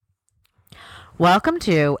Welcome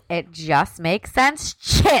to It Just Makes Sense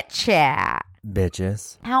Chit Chat.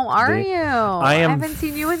 Bitches. How are you? I haven't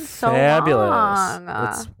seen you in so fabulous.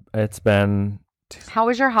 long. It's been... How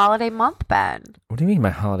has your holiday month been? What do you mean my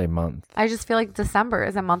holiday month? I just feel like December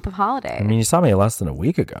is a month of holidays. I mean, you saw me less than a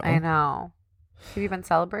week ago. I know. Have you been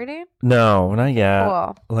celebrating? No, not yet.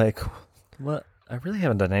 Cool. Like, what? I really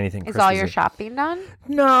haven't done anything. Is all your shopping done?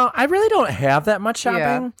 No, I really don't have that much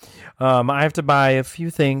shopping. Yeah. I have to buy a few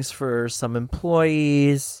things for some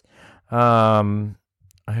employees. I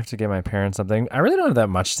have to get my parents something. I really don't have that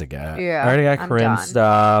much to get. Yeah, I already got Corinne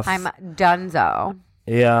stuff. I'm donezo.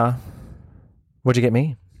 Yeah. What'd you get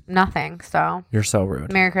me? Nothing, so. You're so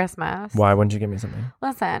rude. Merry Christmas. Why wouldn't you get me something?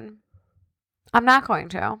 Listen, I'm not going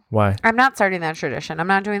to. Why? I'm not starting that tradition. I'm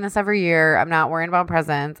not doing this every year. I'm not worrying about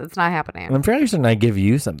presents. It's not happening. I'm fairly certain I give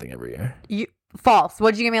you something every year. False.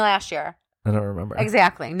 What did you give me last year? I don't remember.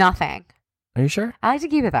 Exactly. Nothing. Are you sure? I like to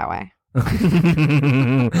keep it that way.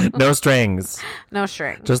 No strings. No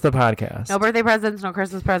strings. Just the podcast. No birthday presents, no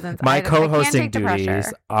Christmas presents. My co-hosting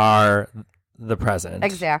duties are the present.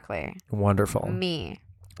 Exactly. Wonderful. Me.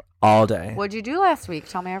 All day. What'd you do last week?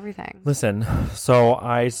 Tell me everything. Listen, so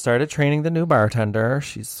I started training the new bartender.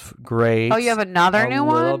 She's great. Oh, you have another new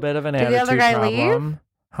one? A little bit of an attitude Did the other guy problem. leave?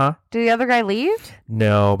 Huh? Did the other guy leave?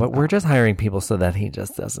 No, but we're just hiring people so that he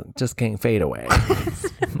just can't fade away.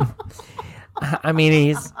 I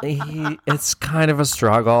mean, it's kind of a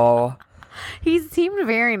struggle. He seemed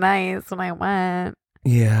very nice when I went.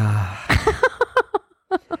 Yeah.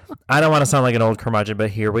 I don't want to sound like an old curmudgeon,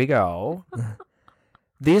 but here we go.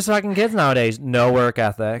 These fucking kids nowadays, no work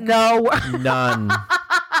ethic. No. None.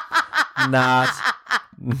 Not.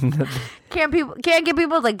 Can't get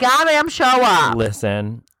people to goddamn show up.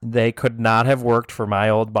 Listen, they could not have worked for my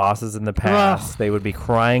old bosses in the past. Ugh. They would be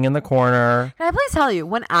crying in the corner. Can I please tell you,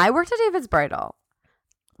 when I worked at David's Bridal,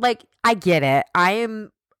 like, I get it.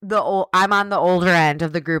 I'm on the older end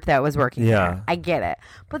of the group that was working there. I get it.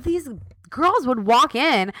 But these girls would walk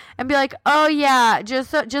in and be like, "Oh yeah,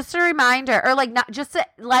 just a reminder," or like, not just to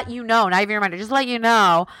let you know, not even a reminder, just to let you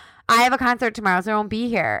know, I have a concert tomorrow, so I won't be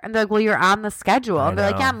here. And they're like, "Well, you're on the schedule." And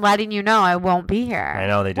they're like, "Yeah, I'm letting you know I won't be here." I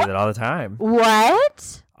know, they do that all the time.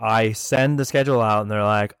 What? I send the schedule out and they're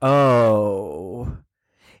like, "Oh,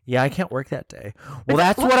 yeah, I can't work that day." Well,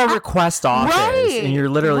 that's what a request off is. And you're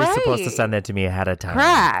literally supposed to send that to me ahead of time.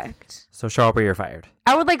 Correct. So show up or you're fired.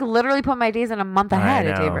 I would like literally put my days in a month ahead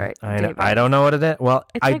at David. I don't know what it is. Well,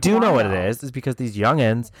 I do know what it is. It's because these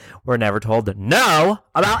youngins were never told to know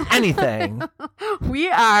about anything. We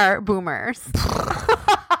are boomers.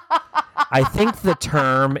 I think the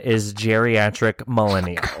term is geriatric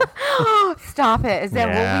millennial. Stop it. Is that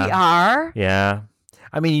what we are? Yeah.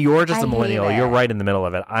 I mean, you're just a millennial. You're right in the middle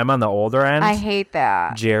of it. I'm on the older end. I hate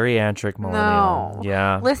that. Geriatric millennial. No.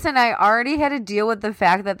 Yeah. Listen, I already had to deal with the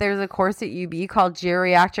fact that there's a course at UB called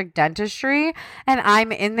geriatric dentistry, and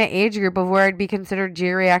I'm in the age group of where I'd be considered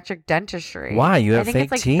geriatric dentistry. Why? You have fake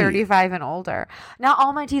teeth. I think it's like 35 and older. Not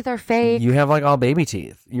all my teeth are fake. You have like all baby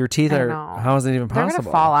teeth. Your teeth are. How is it even possible? They're going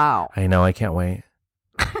to fall out. I know. I can't wait.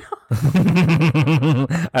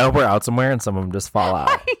 I hope we're out somewhere and some of them just fall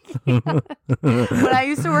out. When I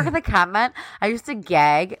used to work at the convent, I used to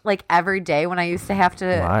gag like every day when I used to have to.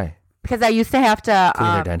 Why? Because I used to have to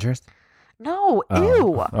clean their dentures. No,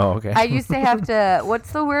 ew. Oh, okay. I used to have to.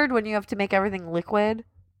 What's the word when you have to make everything liquid?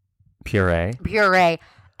 Puree.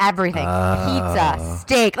 Everything. Pizza,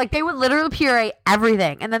 steak. Like, they would literally puree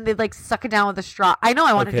everything. And then they'd, like, suck it down with a straw. I know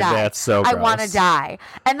I want to die. That's so gross. I want to die.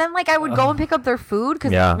 And then, like, I would go and pick up their food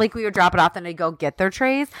because, like, we would drop it off and they'd go get their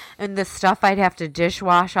trays. And the stuff I'd have to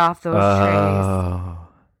dishwash off those trays.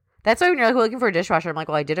 That's why when you're, like, looking for a dishwasher, I'm like,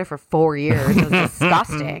 well, I did it for 4 years. It was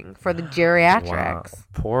disgusting for the geriatrics. Wow.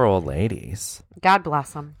 Poor old ladies. God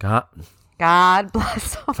bless them. God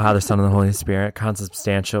bless them. Father, Son, and the Holy Spirit,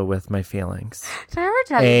 consubstantial with my feelings. Did I ever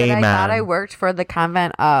tell you that I thought I worked for the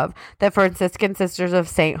convent of the Franciscan Sisters of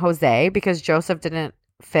St. Jose because Joseph didn't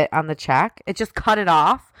fit on the check? It just cut it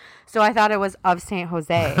off. So I thought it was of St.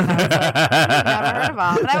 Jose. And I was like, I've never heard of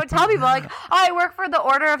them. And I would tell people, like, oh, I work for the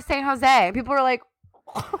Order of St. Jose. And people were like,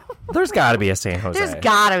 there's got to be a St. Jose. There's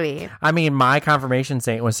got to be. I mean, my confirmation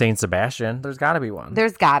saint was St. Sebastian. There's got to be one.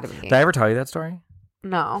 There's got to be. Did I ever tell you that story?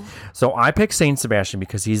 No. So I picked St. Sebastian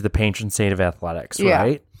because he's the patron saint of athletics,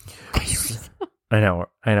 right? I know,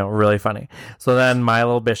 really funny. So then my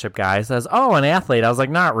little bishop guy says, "Oh, an athlete." I was like,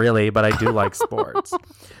 "Not really, but I do like sports."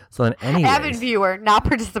 So then anyways, avid viewer, not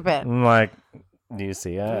participant. I'm like, do you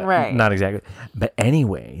see it? Right. Not exactly. But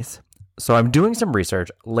anyways, so I'm doing some research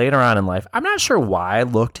later on in life. I'm not sure why I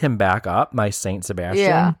looked him back up, my St. Sebastian.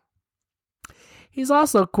 Yeah. he's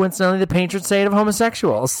also coincidentally the patron saint of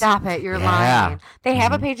homosexuals. Stop it. You're lying. They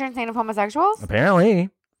have a patron saint of homosexuals? Apparently.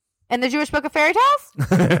 In the Jewish Book of Fairy Tales? The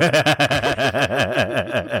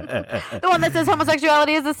one that says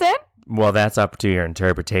homosexuality is a sin? Well, that's up to your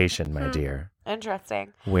interpretation, my dear.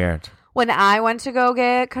 Interesting. Weird. When I went to go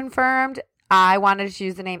get confirmed, I wanted to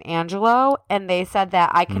use the name Angelo, and they said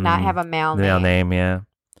that I could not have a male name. Male name, yeah.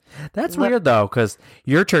 That's weird, though, because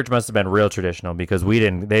your church must have been real traditional because they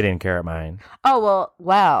didn't care at mine. Oh,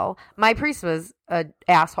 well, my priest was an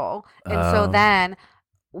asshole. And so then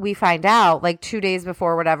we find out like 2 days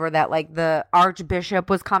before whatever that like the archbishop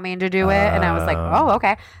was coming to do it. And I was like, oh,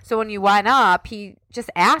 okay. So when you went up, he just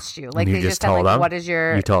asked you. Like they just said, like, what is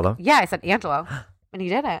your... You told him? Yeah, I said, Angelo. And he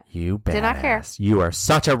didn't. You badass. Did not care. You are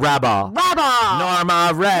such a rebel.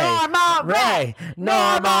 Norma Ray.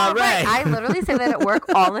 Norma Ray. I literally say that at work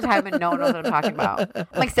all the time and no one knows what I'm talking about. I'm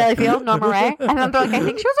like, Sally Field, Norma Ray. And then they're like, I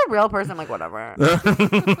think she was a real person. I'm like, whatever.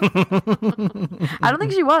 I don't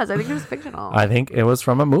think she was. I think she was fictional. I think it was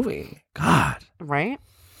from a movie. God. Right?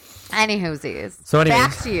 Anywhoosies. So anyways,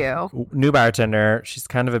 back to you. New bartender. She's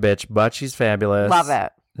kind of a bitch, but she's fabulous. Love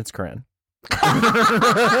it. It's Corinne. I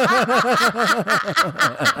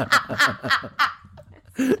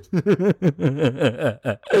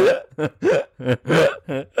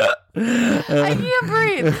can't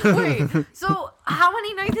breathe. Wait, so how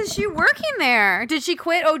many nights is she working there? Did she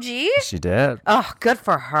quit OG? She did. Oh, good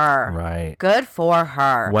for her. Right. Good for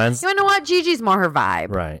her. You know what? Gigi's more her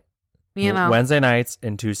vibe. Right. You know, Wednesday nights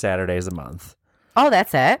and 2 Saturdays a month. Oh,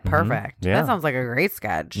 that's it? Perfect. Yeah. That sounds like a great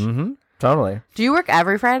sketch. Totally. Do you work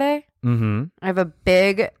every Friday? I have a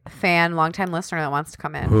big fan, longtime listener that wants to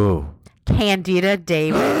come in. Who? Candida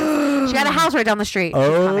Davis. She got a house right down the street.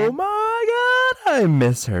 Oh my God. I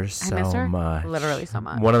miss her so much. Literally so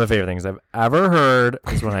much. One of the favorite things I've ever heard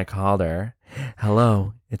is when I called her.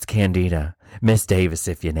 Hello, it's Candida. Miss Davis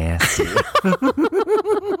if you're nasty. When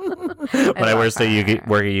I worked at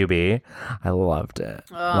UB, I loved it.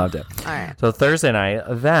 Loved it. All right. So Thursday night,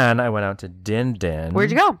 then I went out to Din Din. Where'd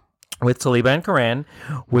you go? With Taliba and Corinne.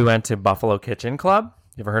 We went to Buffalo Kitchen Club.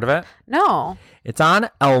 You ever heard of it? No. It's on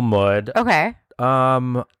Elmwood. Okay. I've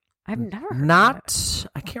never heard of it.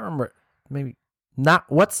 I can't remember. Maybe not.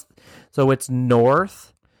 So it's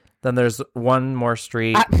north. Then there's one more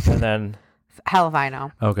street, and then. Hell if I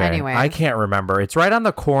know. Okay. Anyway, I can't remember. It's right on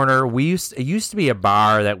the corner. It used to be a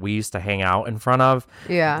bar that we used to hang out in front of.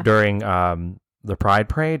 Yeah. During the Pride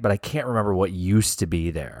Parade, but I can't remember what used to be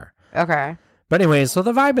there. Okay. But anyway, so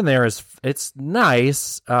the vibe in there it's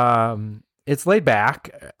nice. It's laid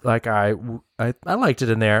back. Like I liked it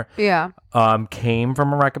in there. Yeah. Came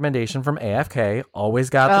from a recommendation from AFK. Always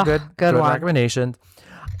got the good recommendations.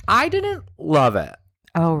 I didn't love it.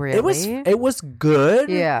 Oh, really? It was good.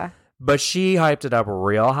 Yeah. But she hyped it up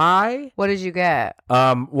real high. What did you get?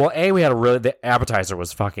 Well, we had the appetizer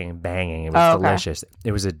was fucking banging. It was delicious.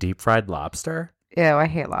 It was a deep fried lobster. Ew, I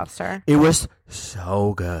hate lobster. It was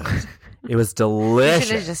so good. It was delicious. You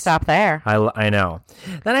should have just stopped there. I know.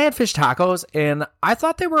 Then I had fish tacos, and I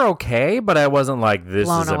thought they were okay, but I wasn't like, this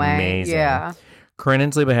blown is away. amazing. Yeah. Corinne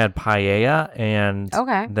and Sliba had paella, and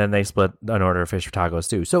then they split an order of fish tacos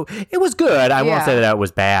too. So it was good. I won't say that it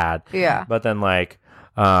was bad. Yeah. But then I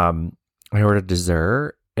ordered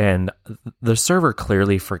dessert, and the server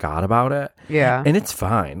clearly forgot about it. Yeah. And it's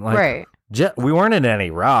fine. Right. We weren't in any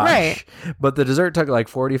rush. Right. But the dessert took like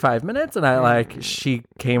 45 minutes, and she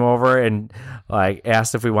came over and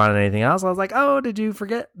asked if we wanted anything else. I was like, oh, did you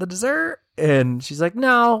forget the dessert? And she's like,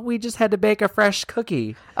 no, we just had to bake a fresh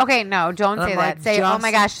cookie. Okay, no, don't say that. Say, oh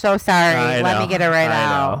my gosh, so sorry. Let me get it right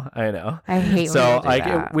out. I know. I hate when you do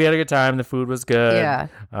that. We had a good time. The food was good. Yeah.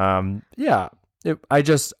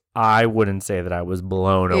 I wouldn't say that I was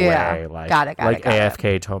blown away. Got it.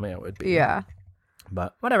 AFK told me it would be. Yeah.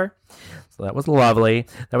 But whatever. So that was lovely.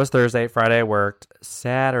 That was Thursday. Friday I worked.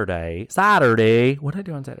 Saturday. What did I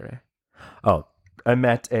do on Saturday? Oh, I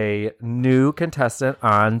met a new contestant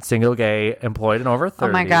on Single Gay Employed and Over 30.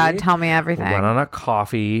 Oh my God. Tell me everything. Went on a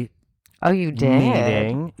coffee. Oh, you did?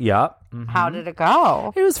 Meeting. Yep. Mm-hmm. How did it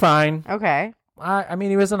go? It was fine. Okay. I mean,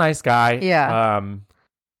 he was a nice guy. Yeah.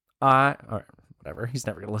 Whatever. He's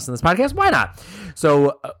never going to listen to this podcast. Why not?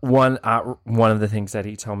 So one of the things that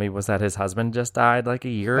he told me was that his husband just died like a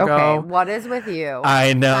year ago. Okay, what is with you?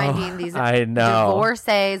 I know. Finding these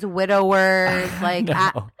divorcees, widowers. I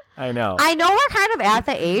know. I know we're kind of at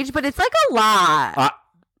the age, but it's like a lot.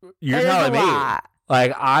 You're telling me. Lot.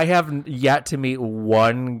 I have yet to meet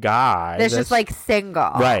one guy that's just single.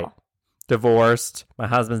 Right. Divorced. My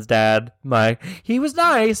husband's dead. He was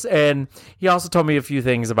nice, and he also told me a few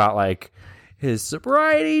things about his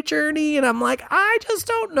sobriety journey, and I'm like, I just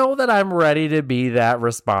don't know that I'm ready to be that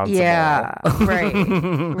responsible. Yeah,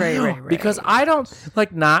 right. Because I don't,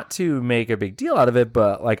 like, not to make a big deal out of it,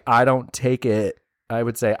 but, like, I don't take it, I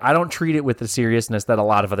would say, I don't treat it with the seriousness that a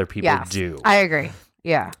lot of other people do. I agree.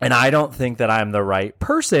 Yeah. And I don't think that I'm the right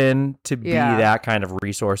person to be that kind of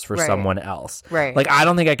resource for someone else. Right. Like, I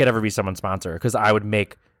don't think I could ever be someone's sponsor because I would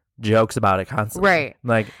make jokes about it constantly. Right.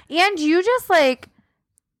 Like, and you just, like,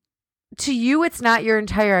 to you, it's not your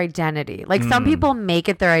entire identity. Like, some people make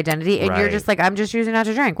it their identity, and you're just like, I'm just choosing not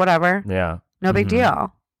to drink. Whatever. Yeah. No big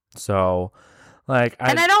deal. So, like,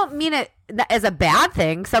 and I don't mean it as a bad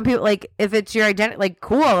thing. Some people, like, if it's your identity, like,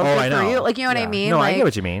 cool. I know. For you. Like, you know what I mean? No, like, I get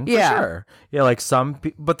what you mean. For sure. Yeah, like,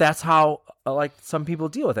 but that's how, like, some people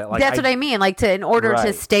deal with it. Like, that's what I mean. Like, in order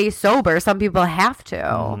to stay sober, some people have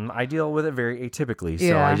to. I deal with it very atypically,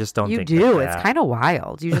 so I just don't think you do. That. It's kind of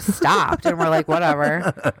wild. You just stopped, and we're like,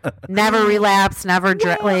 whatever. Never relapse, never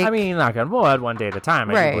drink. Like, I mean, knock on wood, one day at a time.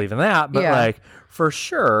 I do believe in that. But, like, for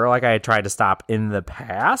sure, like, I had tried to stop in the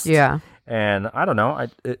past. Yeah. And I don't know.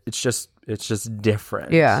 It's just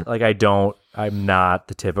different. Yeah. Like, I'm not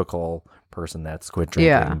the typical person that's quit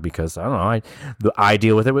drinking because I don't know. I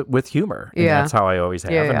deal with it with humor. And that's how I always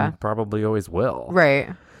have and probably always will. Right.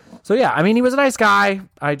 So yeah, I mean, he was a nice guy.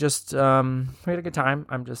 I just we had a good time.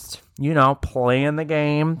 I'm just, playing the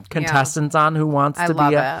game. Contestants on Who Wants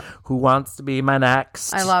to Be My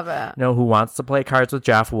Next. I love it. Who wants to play Cards with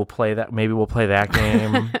Jeff? We'll play that. Maybe we'll play that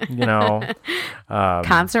game.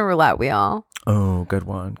 Constant roulette wheel. Oh, good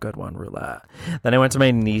one, roulette. Then I went to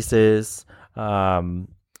my niece's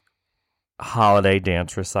holiday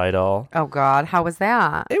dance recital. Oh God, how was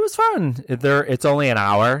that? It was fun. It's only an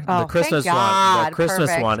hour. Oh, the Christmas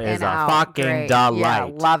one is a fucking delight. Yeah,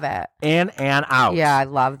 love it. In and out. Yeah, I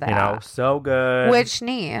love that. So good. Which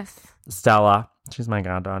niece? Stella. She's my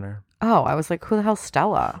goddaughter. Oh, I was like, who the hell's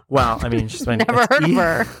Stella? Well, I mean, she's my never heard of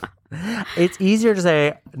her. It's easier to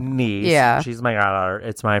say niece. Yeah. She's my goddaughter.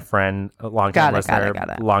 It's my friend, a longtime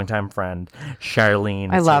listener, longtime friend,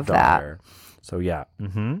 Charlene. I love that. So yeah.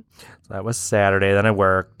 So that was Saturday. Then I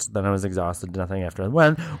worked. Then I was exhausted. Nothing after.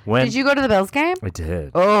 When did you go to the Bills game? I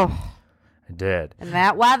did. Oh, I did. In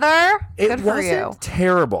that weather, it wasn't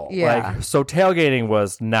terrible. Yeah. Like, so tailgating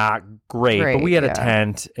was not great, but we had a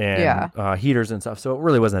tent and heaters and stuff, so it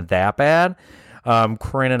really wasn't that bad.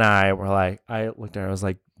 Corinne and I were like, I looked at her. I was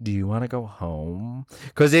like, "Do you want to go home?"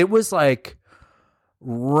 Because it was like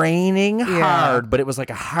raining hard, but it was like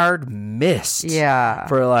a hard mist. Yeah.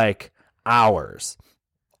 For like hours.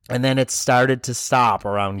 And then it started to stop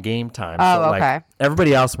around game time. Oh, so, okay.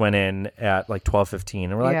 Everybody else went in at like 12:15,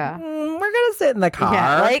 and we're like, we're gonna sit in the car.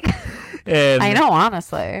 Yeah, and, I know,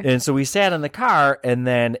 honestly. And so we sat in the car, and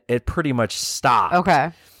then it pretty much stopped.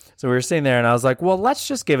 Okay. So we were sitting there, and I was like, well, let's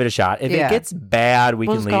just give it a shot. If it gets bad, we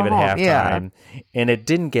can leave at halftime. And it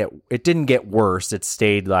didn't get worse. It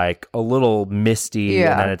stayed like a little misty,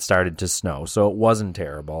 and then it started to snow. So it wasn't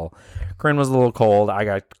terrible. Corinne was a little cold. I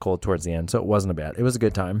got cold towards the end, so it wasn't bad. It was a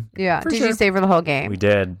good time. Yeah. Did you stay for the whole game? We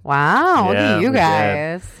did. Wow. Look at you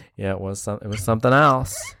guys. Did. Yeah, it was something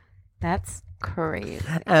else. That's crazy.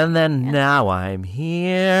 And then now I'm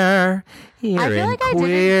here I feel like I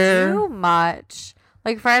didn't do much.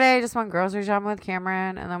 Like Friday, I just went grocery shopping with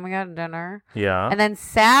Cameron, and then we got dinner. Yeah. And then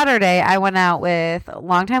Saturday, I went out with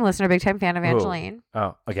longtime listener, big time fan, Evangeline.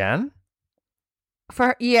 Oh, again?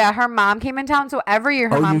 Her mom came in town. So every year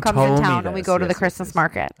her mom comes in town and we go to the Christmas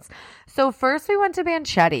markets. So first we went to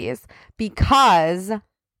Banchetti's because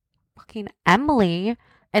fucking Emily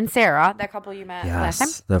and Sarah, that couple you met last time.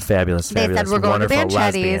 The fabulous, they said we're going to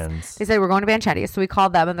Banchetti's. They said we're going to Banchetti's. So we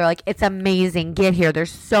called them and they're like, it's amazing. Get here.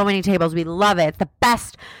 There's so many tables. We love it. It's the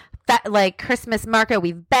best Christmas market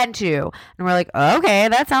we've been to. And we're like, okay,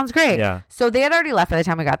 that sounds great. Yeah. So they had already left by the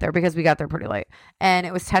time we got there because we got there pretty late. And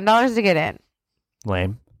it was $10 to get in.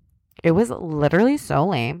 Lame. It was literally so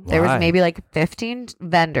lame. Why? There was maybe like 15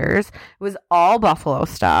 vendors. It was all Buffalo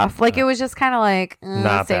stuff. Like it was just kind of like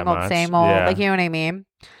same old. Yeah. Like, you know what I mean?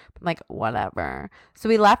 I'm like, whatever. So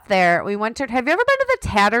we left there. We went to. Have you ever been to the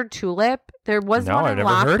Tattered Tulip? There was one in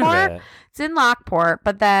Lockport. Heard of it. It's in Lockport,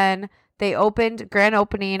 but then they opened grand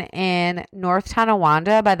opening in North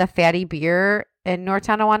Tonawanda by the Fatty Beer in North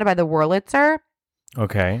Tonawanda by the Wurlitzer.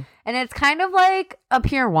 Okay. And it's kind of like a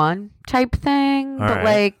Pier 1 type thing, but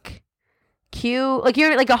like cute, like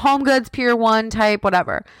you're like a Home Goods Pier 1 type,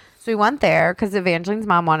 whatever. So we went there because Evangeline's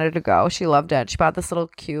mom wanted to go. She loved it. She bought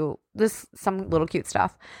some little cute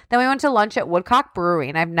stuff. Then we went to lunch at Woodcock Brewery,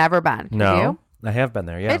 and I've never been. No, I have been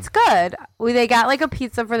there. Yeah, it's good. They got like a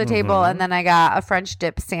pizza for the table, and then I got a French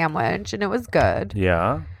dip sandwich, and it was good.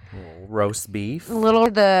 Yeah, roast beef.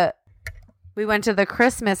 We went to the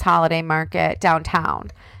Christmas holiday market downtown.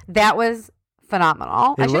 That was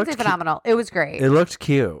phenomenal. I shouldn't say phenomenal. It was great. It looked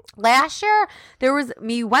cute. Last year,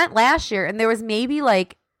 we went last year, and there was maybe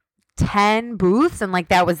like 10 booths, and like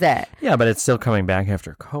that was it. Yeah, but it's still coming back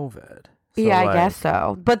after COVID. So yeah, I guess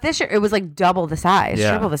so. But this year, it was like double the size,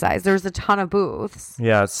 triple the size. There was a ton of booths.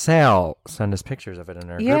 Yeah, Sal sent us pictures of it in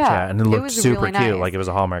our group chat, and it looked super really cute, like it was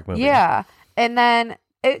a Hallmark movie. Yeah, and then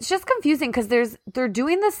it's just confusing because they're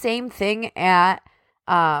doing the same thing at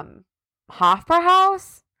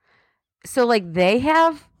Hofbrauhaus. So like they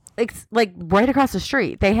have like right across the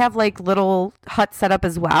street, they have like little huts set up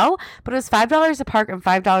as well. But it was $5 to park and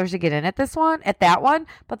 $5 to get in at that one.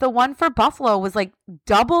 But the one for Buffalo was like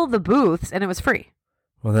double the booths and it was free.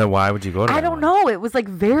 Well, then why would you go to that? I don't know. It was like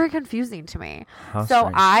very confusing to me.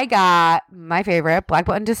 So I got my favorite Black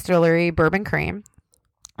Button Distillery bourbon cream.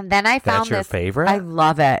 And then I found That's your favorite? I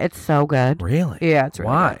love it. It's so good. Really? Yeah, it's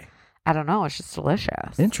really Why? good. I don't know. It's just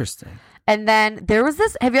delicious. Interesting. And then there was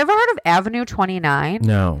this. Have you ever heard of Avenue 29?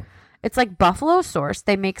 No. It's like Buffalo sourced.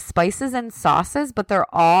 They make spices and sauces, but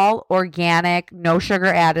they're all organic, no sugar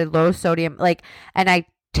added, low sodium. And I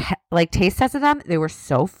taste tested them. They were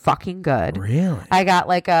so fucking good. Really? I got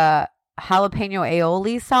like a jalapeno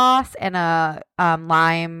aioli sauce and a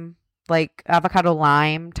lime, like avocado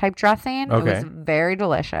lime type dressing. Okay. It was very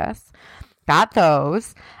delicious. Got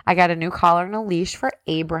those. I got a new collar and a leash for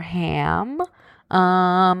Abraham.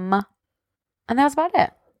 And that was about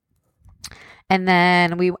it. And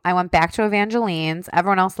then I went back to Evangeline's.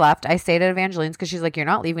 Everyone else left. I stayed at Evangeline's because she's like, "You're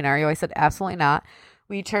not leaving, are you?" I said, "Absolutely not."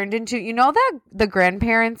 We turned into, that the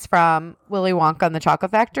grandparents from Willy Wonka and the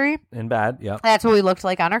Chocolate Factory? In bed, yeah. That's what we looked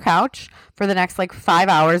like on our couch for the next like 5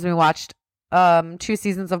 hours. We watched 2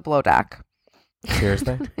 seasons of Below Deck.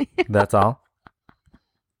 Seriously? That's all?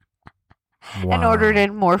 Wow. And ordered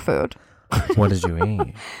in more food. What did you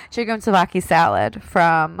eat? Chicken souvlaki salad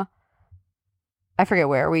from, I forget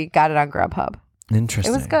where. We got it on Grubhub.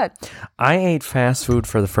 Interesting. It was good. I ate fast food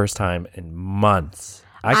for the first time in months.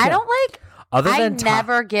 I don't like... I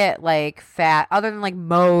never get like fat, other than like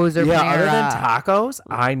Moe's or Panera. Other than tacos,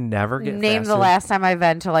 I never get Name fast the food. last time I've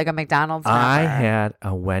been to like a McDonald's. I had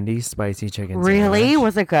a Wendy's spicy chicken Really? sandwich.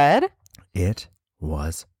 Was it good? It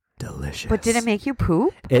was delicious. But did it make you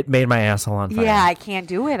poop? It made my asshole on fire. Yeah, I can't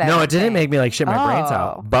do it. No, it didn't make me like shit my brains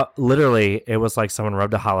out. But literally, it was like someone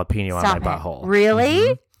rubbed a jalapeno on my butthole. Really?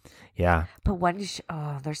 Mm-hmm. Yeah. But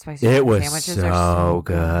their spicy it chicken was sandwiches so are so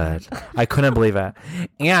good. I couldn't believe it.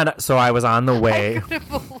 And so I was on the way. I couldn't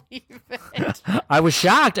believe it. I was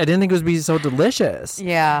shocked. I didn't think it would be so delicious.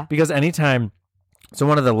 Yeah. Because anytime... So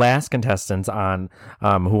one of the last contestants on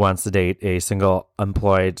Who Wants to Date a Single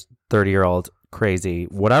Employed 30-year-old crazy,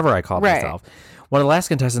 whatever I call myself, one of the last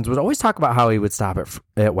contestants would always talk about how he would stop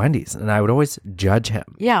at Wendy's, and I would always judge him.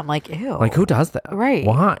 Yeah, I'm like, ew. Like, who does that? Right.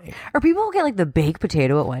 Why? Or people who get like the baked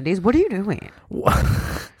potato at Wendy's. What are you doing?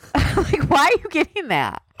 Like, why are you getting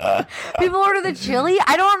that? People order the chili.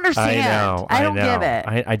 I don't understand. I don't get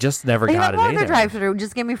it. I just never got it either. The drive-thru,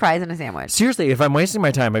 just give me fries and a sandwich. Seriously, if I'm wasting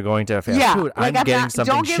my time by going to fast food, I'm getting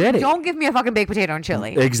something shitty. Don't give me a fucking baked potato and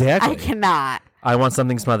chili. Exactly. I cannot. I want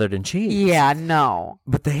something smothered in cheese. Yeah, no.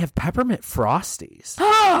 But they have peppermint frosties.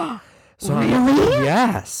 So really?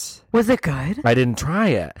 Yes. Was it good? I didn't try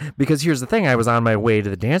it because here's the thing: I was on my way to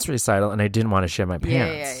the dance recital and I didn't want to shit my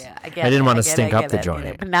pants. Yeah. I didn't want to stink up the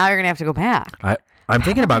joint. But now you're gonna have to go back. I'm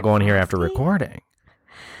thinking about going here after recording.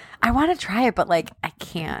 I want to try it, but like I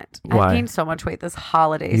can't. Why? I've gained so much weight this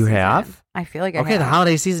holiday season. You have? I feel like I have. The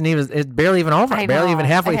holiday season is barely even over. I know. Barely even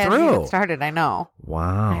halfway through. It started. I know.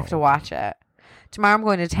 Wow. I have to watch it. Tomorrow I'm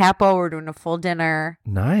going to Tapo. We're doing a full dinner.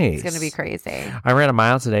 Nice. It's going to be crazy. I ran a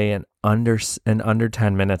mile today in under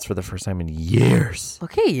 10 minutes for the first time in years.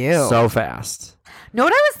 Look at you. So fast. Know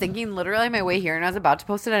what I was thinking literally on my way here, and I was about to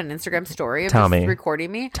post it on an Instagram story of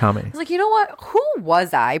recording me? Tell me. I was like, you know what? Who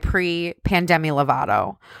was I pre-pandemic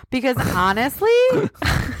Lovato? Because honestly...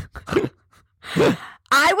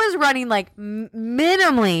 I was running like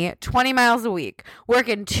minimally 20 miles a week,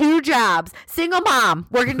 working 2 jobs, single mom,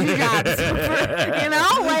 working 2 jobs,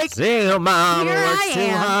 like single mom, here I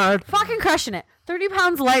am, hard. fucking crushing it. 30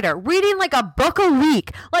 pounds lighter, reading like a book a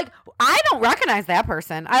week. Like, I don't recognize that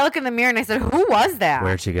person. I look in the mirror and I said, who was that?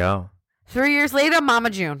 Where'd she go? 3 years later, Mama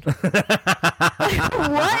June. What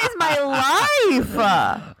is my life?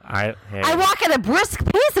 I walk at a brisk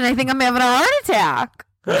pace and I think I'm having a heart attack.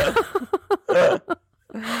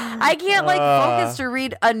 I can't focus to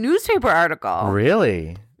read a newspaper article.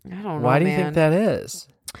 Really? I don't know. Why do you think that is?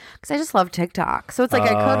 Because I just love TikTok. So it's like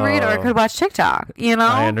I could read or I could watch TikTok.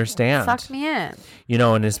 I understand. Sucked me in.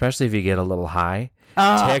 And especially if you get a little high,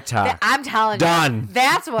 TikTok. I'm telling Done. you.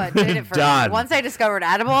 That's what did it for me. Once I discovered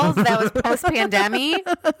edibles, that was post-pandemic.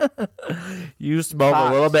 You smoke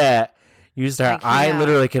a little bit. You start. I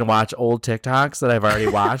literally can watch old TikToks that I've already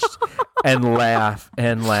watched and laugh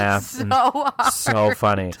and laugh. So hard. So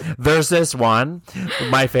funny. There's this one,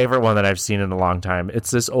 my favorite one that I've seen in a long time.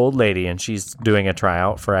 It's this old lady and she's doing a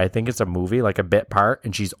tryout for, I think it's a movie, like a bit part,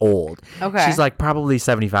 and she's old. Okay. She's like probably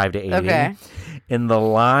 75 to 80. Okay. And the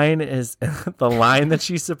line that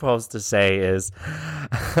she's supposed to say is,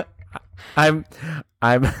 I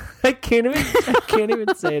can't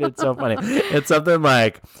even say it. It's so funny. It's something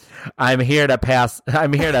like, I'm here to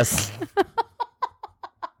I'm here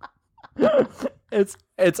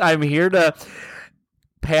to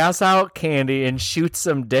pass out candy and shoot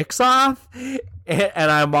some dicks off,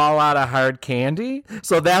 and I'm all out of hard candy.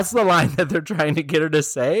 So that's the line that they're trying to get her to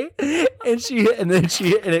say. And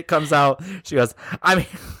it comes out, she goes,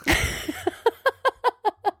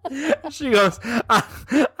 she goes,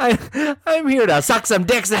 I'm here to suck some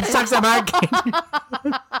dicks and suck some hard candy.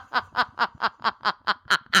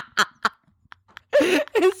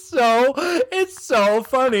 It's so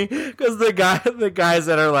funny because the guys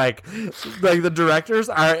that are like the directors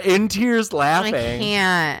are in tears laughing. I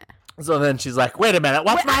can't. So then she's like, wait a minute,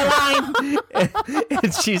 what's my line?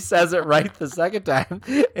 and she says it right the second time.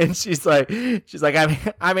 And she's like,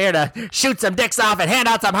 I'm here to shoot some dicks off and hand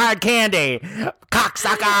out some hard candy.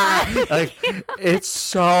 Cocksucker. Like, it's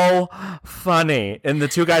so funny. And the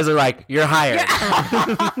two guys are like, you're hired.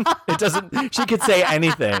 She could say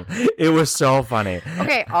anything. It was so funny.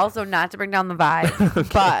 Okay, also not to bring down the vibe, okay.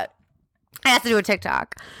 But I have to do a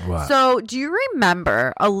TikTok. What? So do you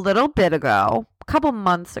remember a little bit ago, a couple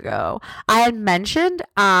months ago, I had mentioned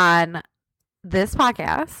on this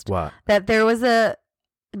podcast that there was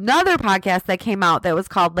another podcast that came out that was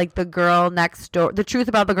called like The Girl Next Door, The Truth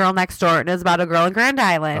About the Girl Next Door, and it was about a girl in Grand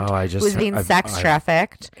Island who was being sex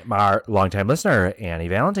trafficked. Our longtime listener,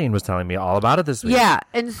 Evangeline, was telling me all about it this week. Yeah,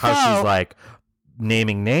 and so how she's like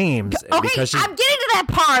naming names. Okay, because I'm getting to that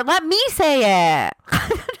part. Let me say it.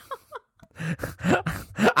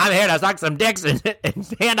 I'm here to suck some dicks and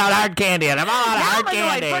hand out hard candy, and I'm all out of hard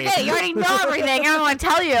candy. Forget it. You already know everything. I don't want to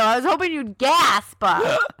tell you. I was hoping you'd gasp.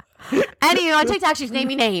 Anyway, on TikTok, she's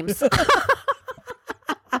naming names.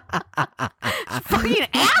 Fucking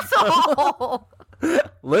asshole.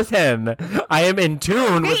 Listen, I am in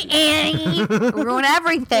tune. Hey, Annie. Ruin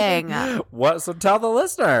everything. What? So tell the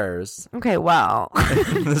listeners. Okay, well.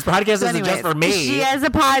 This podcast isn't just for me. She has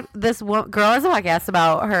this girl has a podcast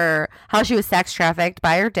about how she was sex trafficked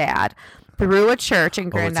by her dad through a church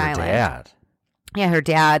in Grand Island. Her dad. Yeah, her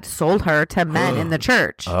dad sold her to men in the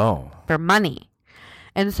church. For money.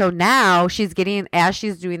 And so now she's getting, as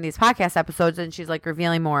she's doing these podcast episodes and she's like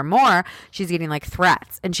revealing more and more, she's getting like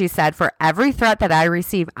threats. And she said, for every threat that I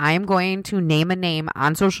receive, I am going to name a name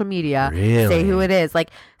on social media, say who it is.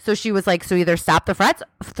 Like, so she was like, so either stop the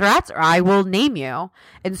threats or I will name you.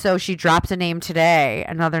 And so she dropped a name today,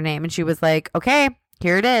 another name. And she was like, okay,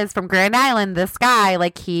 here it is from Grand Island. This guy,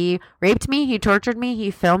 like, he raped me. He tortured me.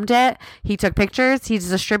 He filmed it. He took pictures. He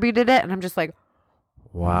distributed it. And I'm just like,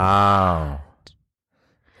 wow.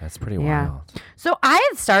 That's pretty wild. So I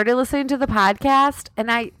had started listening to the podcast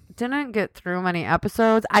and I didn't get through many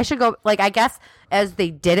episodes. I should go, like, I guess as they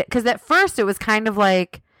did it, because at first it was kind of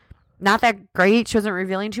like not that great. She wasn't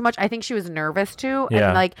revealing too much. I think she was nervous too. Yeah.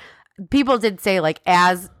 And like people did say, like,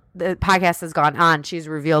 as the podcast has gone on, she's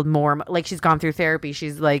revealed more, like she's gone through therapy.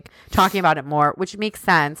 She's like talking about it more, which makes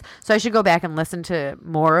sense. So I should go back and listen to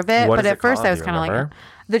more of it. But at first I was kind of like,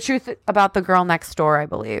 The Truth About the Girl Next Door, I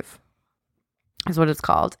believe. Is what it's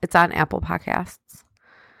called. It's on Apple Podcasts.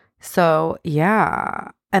 So, yeah.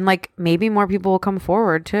 And, like, maybe more people will come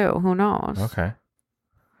forward, too. Who knows? Okay.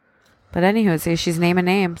 But anywho, see, she's naming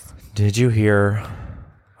names. Did you hear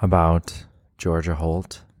about Georgia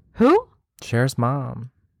Holt? Who? Cher's mom.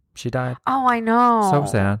 She died. Oh, I know.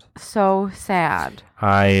 So sad. So sad.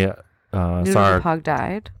 I saw her. The pug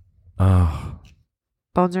died. Oh.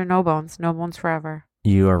 Bones or no bones. No bones forever.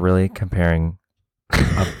 You are really comparing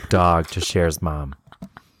a dog to Cher's mom.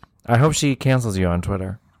 I hope she cancels you on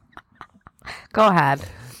Twitter. Go ahead.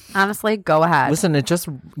 Honestly, go ahead. Listen, it just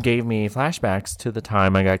gave me flashbacks to the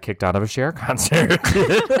time I got kicked out of a Cher concert.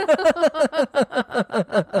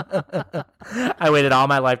 I waited all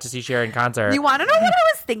my life to see Cher in concert. You want to know what I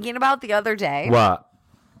was thinking about the other day? What?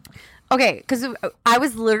 Okay, because I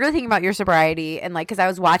was literally thinking about your sobriety and like, because I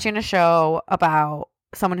was watching a show about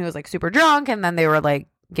someone who was like super drunk and then they were like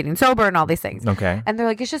getting sober and all these things. Okay. And they're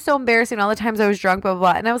like, it's just so embarrassing. All the times I was drunk, blah, blah,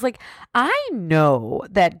 blah. And I was like, I know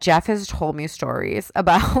that Jeff has told me stories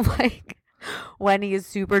about like when he is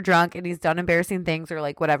super drunk and he's done embarrassing things or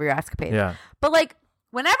like whatever your escapades. Yeah. But like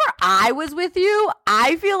whenever I was with you,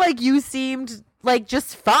 I feel like you seemed like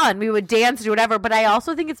just fun. We would dance, do whatever. But I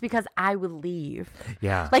also think it's because I would leave.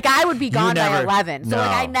 Yeah. Like I would be gone by 11. So like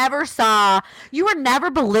I never saw, you were never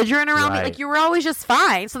belligerent around me. Like you were always just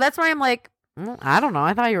fine. So that's why I'm like, I don't know.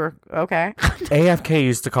 I thought you were okay. AFK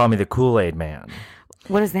used to call me the Kool-Aid man.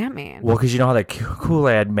 What does that mean? Well, because you know how the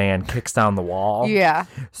Kool-Aid man kicks down the wall? Yeah.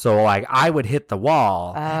 So, like, I would hit the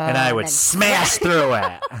wall, and I would smash through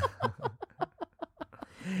it.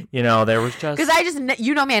 You know, there was just... Because I just...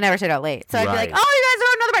 You know me, I never stayed out late. So I'd be like, oh, you guys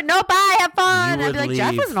are another bar. No, bye, have fun. I'd be like,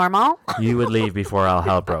 Jeff was normal. You would leave before all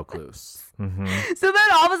hell broke loose. Mm-hmm. So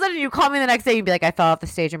then all of a sudden you call me the next day and you'd be like, I fell off the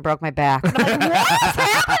stage and broke my back. And I'm like, what's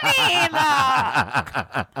happening?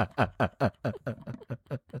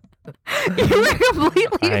 You were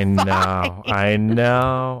completely fine. I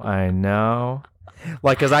know.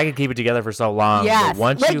 Like, because I could keep it together for so long. Yes, but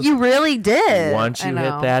once you really did. Once you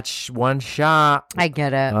hit that one shot. I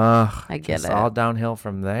get it. I get it. It's all downhill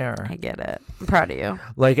from there. I get it. I'm proud of you.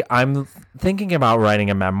 Like, I'm thinking about writing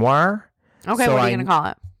a memoir. Okay, so what are you going to call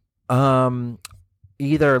it?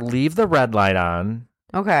 Either Leave the Red Light On.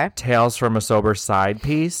 Okay. Tales from a Sober Side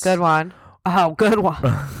Piece. Good one. Oh, good one.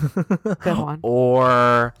 Good one.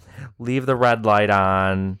 Or Leave the Red Light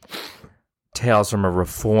On. Tales from a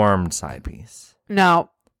Reformed Side Piece. No,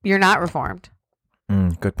 you're not reformed.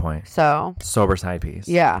 Good point. So Sober Side Piece.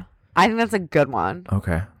 Yeah, I think that's a good one.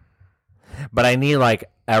 Okay. But I need like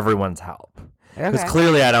everyone's help. Because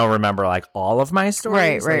clearly I don't remember like all of my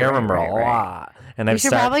stories. Right. I remember a lot. And we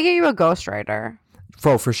should probably get you a ghostwriter.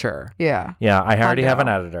 For sure. Yeah. Yeah. I already have an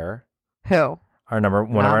editor. Who? One of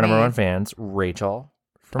our number one fans, Rachel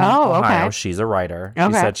from Ohio. Okay. She's a writer.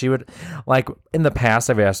 She said she would, like, in the past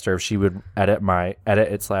I've asked her if she would edit /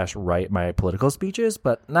 write my political speeches,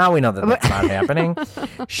 but now we know that that's not happening.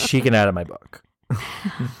 She can edit my book.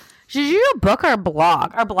 Should you do a book or a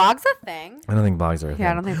blog? Are blogs a thing? I don't think blogs are a thing.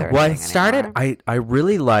 Yeah, I don't think they're a thing anymore. I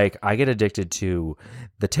really I get addicted to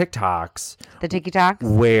the TikToks. The TikToks?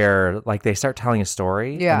 Where, like, they start telling a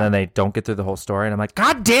story, and then they don't get through the whole story, and I'm like,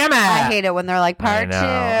 God damn it! I hate it when they're like, part 2.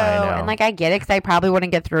 And, like, I get it, because I probably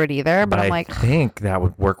wouldn't get through it either, but I'm like... I think that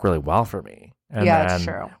would work really well for me. And that's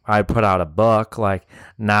true. I put out a book, like,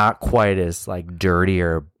 not quite as, like, dirty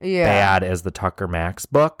or bad as the Tucker Max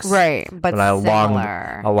books. Right, but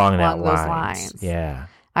similar. Along those lines. Yeah.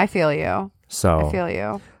 I feel you. So. I feel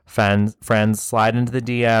you. Friends, slide into the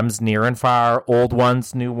DMs, near and far, old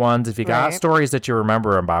ones, new ones. If you got stories that you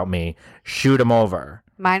remember about me, shoot them over.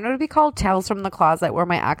 Mine would be called Tales from the Closet, where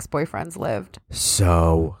my ex-boyfriends lived.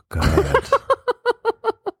 So good.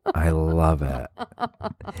 I love it.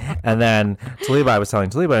 And then I was telling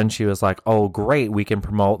Taliba, and she was like, oh, great, we can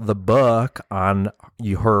promote the book on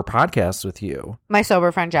her podcast with you. My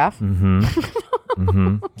sober friend, Jeff. Mm-hmm.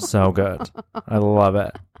 Mm-hmm. So good. I love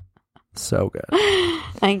it. So good.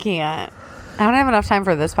 I can't. I don't have enough time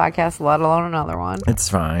for this podcast, let alone another one. It's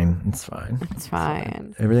fine. Everything's fine. So, it's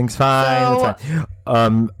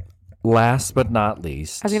fine. Last but not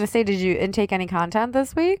least, I was gonna say, did you intake any content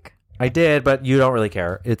this week? I did, but you don't really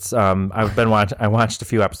care. It's I watched a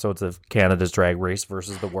few episodes of Canada's Drag Race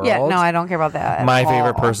versus the World. Yeah, no, I don't care about that. My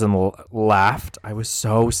favorite person left. I was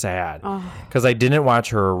so sad because I didn't watch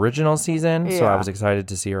her original season, so I was excited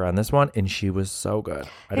to see her on this one, and she was so good.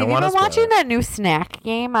 Have you been watching that new snack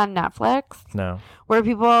game on Netflix? No. Where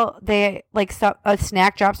people, they like a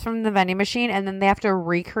snack drops from the vending machine and then they have to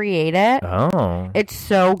recreate it. Oh. It's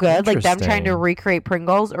so good. Like them trying to recreate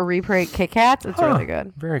Pringles or recreate Kit Kats. It's really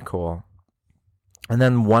good. Very cool. And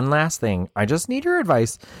then one last thing. I just need your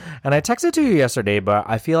advice. And I texted to you yesterday, but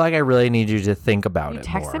I feel like I really need you to think about it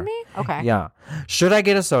more. You texted me? Okay. Yeah. Should I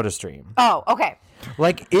get a Sodastream? Oh, okay.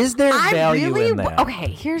 Like, is there value in that? Okay,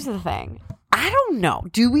 here's the thing. I don't know.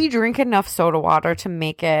 Do we drink enough soda water to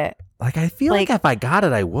make it... Like, I feel like if I got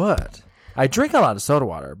it, I would. I drink a lot of soda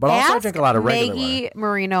water, but also I drink a lot of regular Maggie water.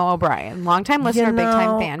 Marino O'Brien, longtime listener, big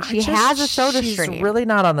time fan. She has a soda stream. She's really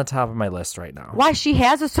not on the top of my list right now. Why? She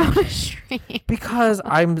has a soda stream. Because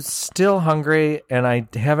I'm still hungry and I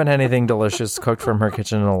haven't had anything delicious cooked from her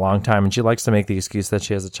kitchen in a long time, and she likes to make the excuse that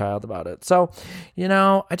she has a child about it. So,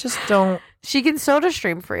 I just don't. She can soda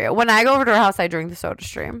stream for you. When I go over to her house, I drink the soda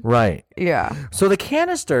stream. Right. Yeah. So the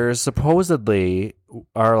canisters supposedly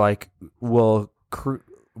are like will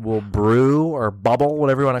brew or bubble,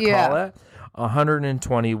 whatever you want to call it,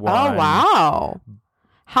 121. Oh, wow.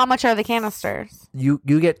 How much are the canisters? You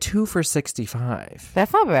get 2 for $65.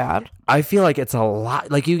 That's not bad. I feel like it's a lot.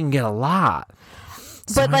 Like, you can get a lot.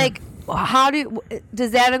 But,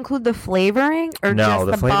 does that include the flavoring or just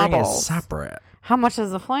the flavoring bubbles? Is separate. How much is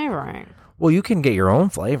the flavoring? Well, you can get your own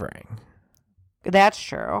flavoring. That's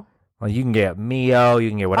true. Well, you can get Mio, you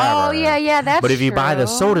can get whatever. Oh, yeah, that's true. But if you buy the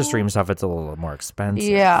SodaStream stuff, it's a little more expensive.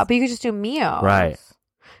 Yeah, but you could just do Mio. Right.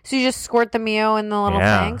 So you just squirt the Mio in the little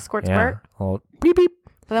thing? Squirt. Well, beep, beep.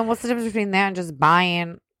 But then what's the difference between that and just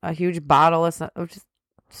buying a huge bottle of just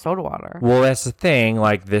soda water? Well, that's the thing.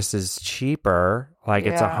 Like, this is cheaper. Like,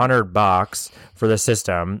 it's $100 for the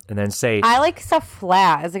system. And then say... I like stuff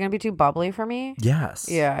flat. Is it going to be too bubbly for me? Yes.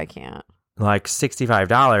 Yeah, I can't. Like,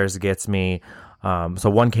 $65 gets me... so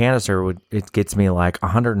one canister it gets me like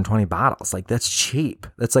 120 bottles. Like, that's cheap.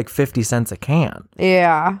 That's like 50 cents a can.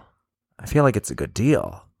 Yeah. I feel like it's a good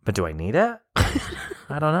deal. But do I need it?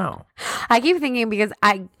 I don't know. I keep thinking because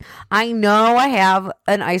I know I have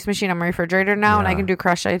an ice machine on my refrigerator now and I can do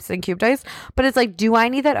crushed ice and cubed ice. But it's like, do I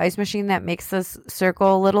need that ice machine that makes this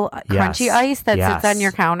circle little crunchy ice that sits on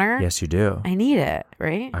your counter? Yes, you do. I need it,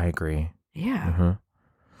 right? I agree. Yeah. Mm-hmm.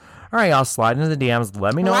 All right, I'll slide into the DMs.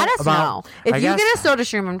 Let me know. Let us know. If you get a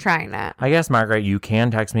SodaStream, I'm trying that. I guess, Margaret, you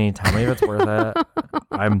can text me. Tell me if it's worth it.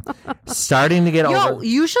 I'm starting to get over.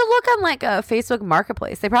 You should look on like a Facebook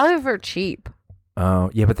Marketplace. They probably have it for cheap.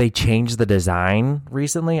 Oh, yeah, but they changed the design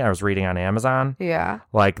recently. I was reading on Amazon. Yeah.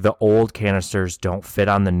 Like, the old canisters don't fit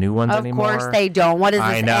on the new ones anymore. Of course they don't. What is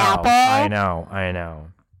this, Apple? I know.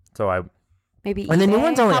 So Maybe And the new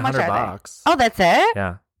one's only How much $100. Oh, that's it?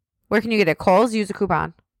 Yeah. Where can you get it? Kohl's? Use a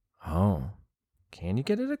coupon. Oh. Can you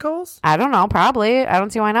get it at Kohl's? I don't know. Probably. I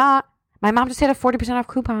don't see why not. My mom just had a 40% off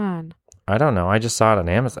coupon. I don't know. I just saw it on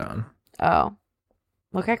Amazon. Oh.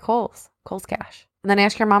 Look at Kohl's. Kohl's Cash. And then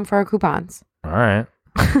ask your mom for her coupons. All right.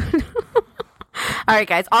 All right,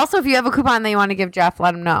 guys. Also, if you have a coupon that you want to give Jeff,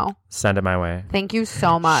 let him know. Send it my way. Thank you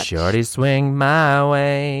so much. Shorty swing my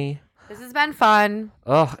way. This has been fun.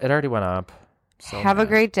 Oh, it already went up. Have a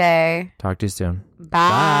great day. Talk to you soon.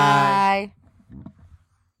 Bye.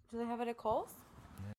 Do they have it at Kohl's?